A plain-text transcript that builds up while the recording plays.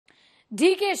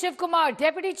DK Shivakumar,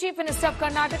 Deputy Chief Minister of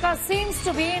Karnataka, seems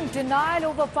to be in denial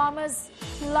over farmers'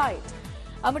 plight.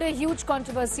 Amid a huge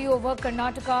controversy over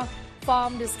Karnataka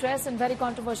farm distress and very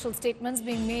controversial statements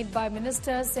being made by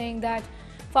ministers saying that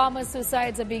farmers'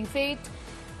 suicides are being faked,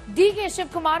 DK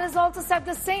Shivakumar has also said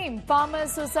the same,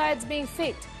 farmers' suicides being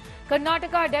faked.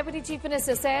 Karnataka Deputy Chief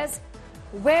Minister says,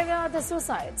 where are the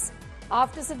suicides?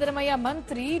 After Siddaramaiah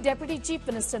Mantri, Deputy Chief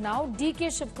Minister now, DK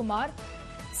Shivakumar,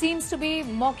 seems to be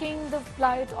mocking the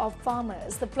plight of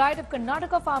farmers. The plight of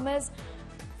Karnataka farmers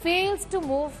fails to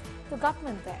move the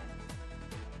government there.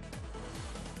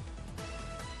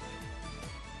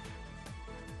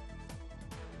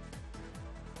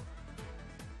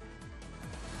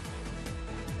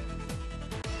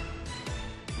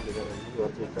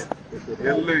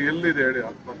 ಎಲ್ಲಿದೆ ಹೇಳಿ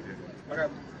ಆತ್ಮಹತ್ಯೆ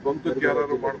ಸ್ವಂತಕ್ಕೆ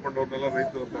ಯಾರು ಮಾಡ್ಕೊಂಡವ್ರನ್ನೆಲ್ಲ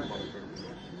ರೈತರು ಅಂತ ಮಾಡ್ಕೊಂಡು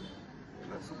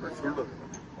ಸುಳ್ಳು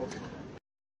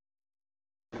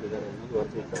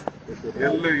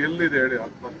ಎಲ್ಲಿದೆ ಹೇಳಿ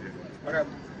ಆತ್ಮಹತ್ಯೆ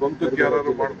ಸ್ವಂತಕ್ಕೆ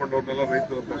ಯಾರು ಮಾಡ್ಕೊಂಡವ್ರನ್ನೆಲ್ಲ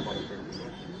ರೈತರು ಅಂತ ಮಾಡ್ಕೊಂಡು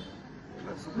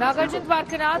Nagarjun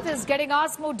Dwarkanath is getting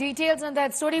us more details on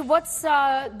that story. What's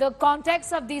the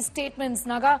context of these statements,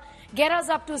 Naga? Get us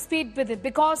up to speed with it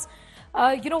because,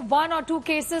 one or two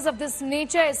cases of this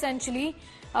nature essentially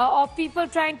of people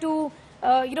trying to,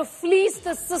 fleece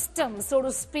the system, so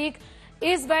to speak,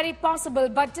 is very possible.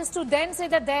 But just to then say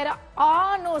that there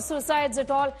are no suicides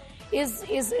at all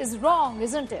is wrong,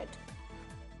 isn't it?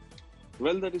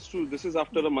 Well, that is true. This is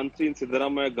after a Mantri in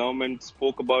Siddaramaiah government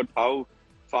spoke about how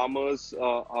farmers,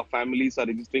 families are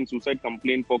registering suicide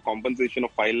complaint for compensation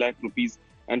of 5 lakh rupees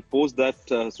and post that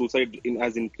suicide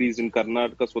has increased in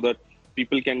Karnataka so that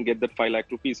people can get that 5 lakh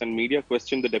rupees. And media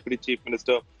questioned the Deputy Chief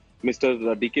Minister, Mr.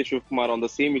 DK Shivakumar, on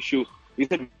the same issue. He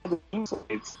said,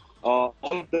 all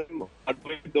of them are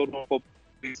doing it for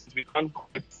reasons. We can't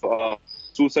commit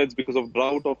suicides because of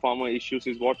drought or farmer issues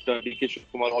is what DK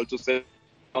Shivakumar also said.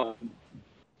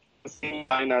 The same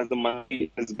line as the Mantri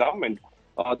in his government.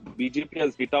 The BJP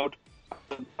has hit out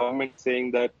the government saying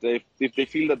that if they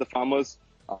feel that the farmers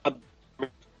are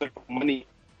money,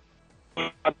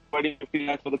 providing 50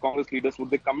 lakhs for the Congress leaders,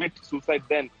 would they commit suicide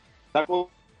then? That will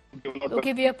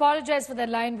Okay, we apologize for that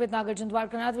line with Nagarjun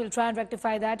Dwarkanath. We'll try and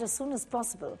rectify that as soon as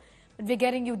possible. But we're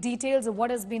getting you details of what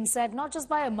has been said, not just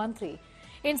by a Mantri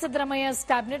in Siddaramaiah's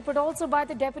cabinet, but also by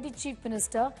the Deputy Chief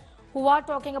Minister, who are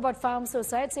talking about farm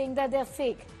suicides, saying that they're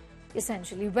fake,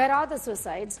 essentially. Where are the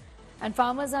suicides? And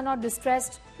farmers are not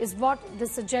distressed, is what the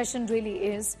suggestion really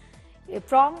is.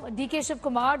 From DK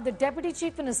Shivakumar, the Deputy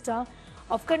Chief Minister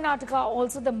of Karnataka,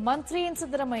 also the Mantri in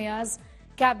Siddaramaiah's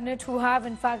cabinet, who have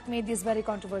in fact made these very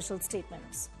controversial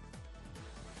statements.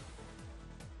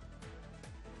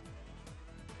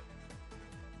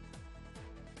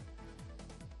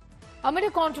 Amid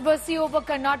a controversy over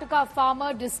Karnataka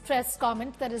farmer distress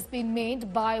comment that has been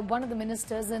made by one of the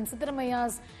ministers in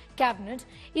Siddaramaiah's cabinet,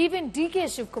 even DK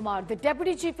Shivakumar, the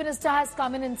Deputy Chief Minister, has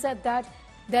come in and said that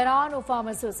there are no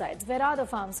farmer suicides. Where are the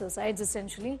farm suicides,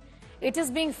 essentially? It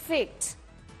is being faked,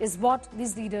 is what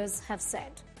these leaders have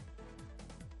said.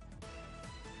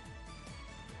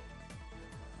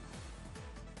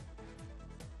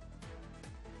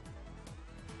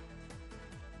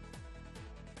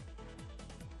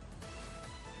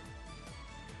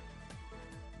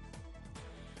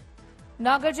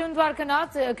 Nagarjun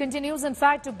Dwarkanath continues, in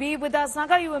fact, to be with us.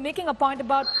 Naga, you were making a point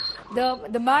about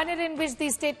the manner in which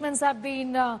these statements have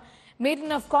been made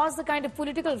and, of course, the kind of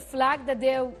political flag that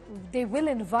they will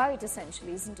invite,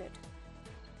 essentially, isn't it?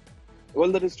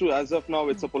 Well, that is true. As of now,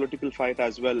 it's a political fight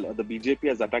as well. The BJP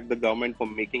has attacked the government for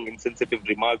making insensitive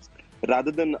remarks rather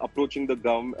than approaching the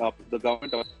government,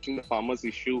 approaching the farmers'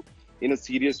 issue in a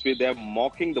serious way. They are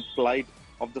mocking the plight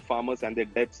of the farmers and their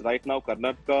debts. Right now,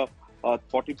 Karnataka,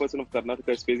 40% of Karnataka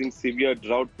is facing severe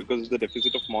drought because of the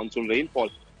deficit of monsoon rainfall.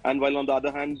 And while on the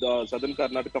other hand, southern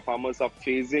Karnataka farmers are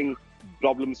facing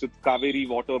problems with Kaveri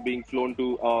water being flown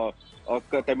to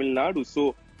Tamil Nadu.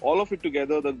 So all of it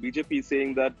together, the BJP is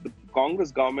saying that the Congress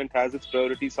government has its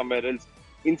priorities somewhere else.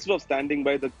 Instead of standing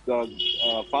by the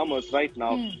farmers right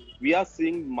now, we are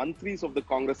seeing mantris of the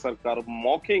Congress Sarkar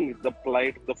mocking the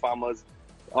plight of the farmers,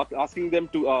 asking them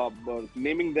to,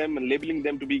 naming them and labeling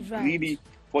them to be greedy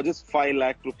for just 5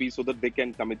 lakh rupees so that they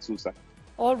can commit suicide.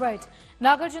 All right.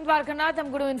 Nagarjun Dwarkanath, I'm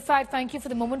going to, in fact, thank you for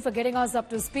the moment for getting us up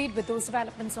to speed with those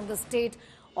developments from the state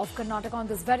of Karnataka on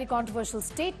these very controversial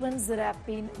statements that have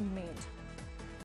been made.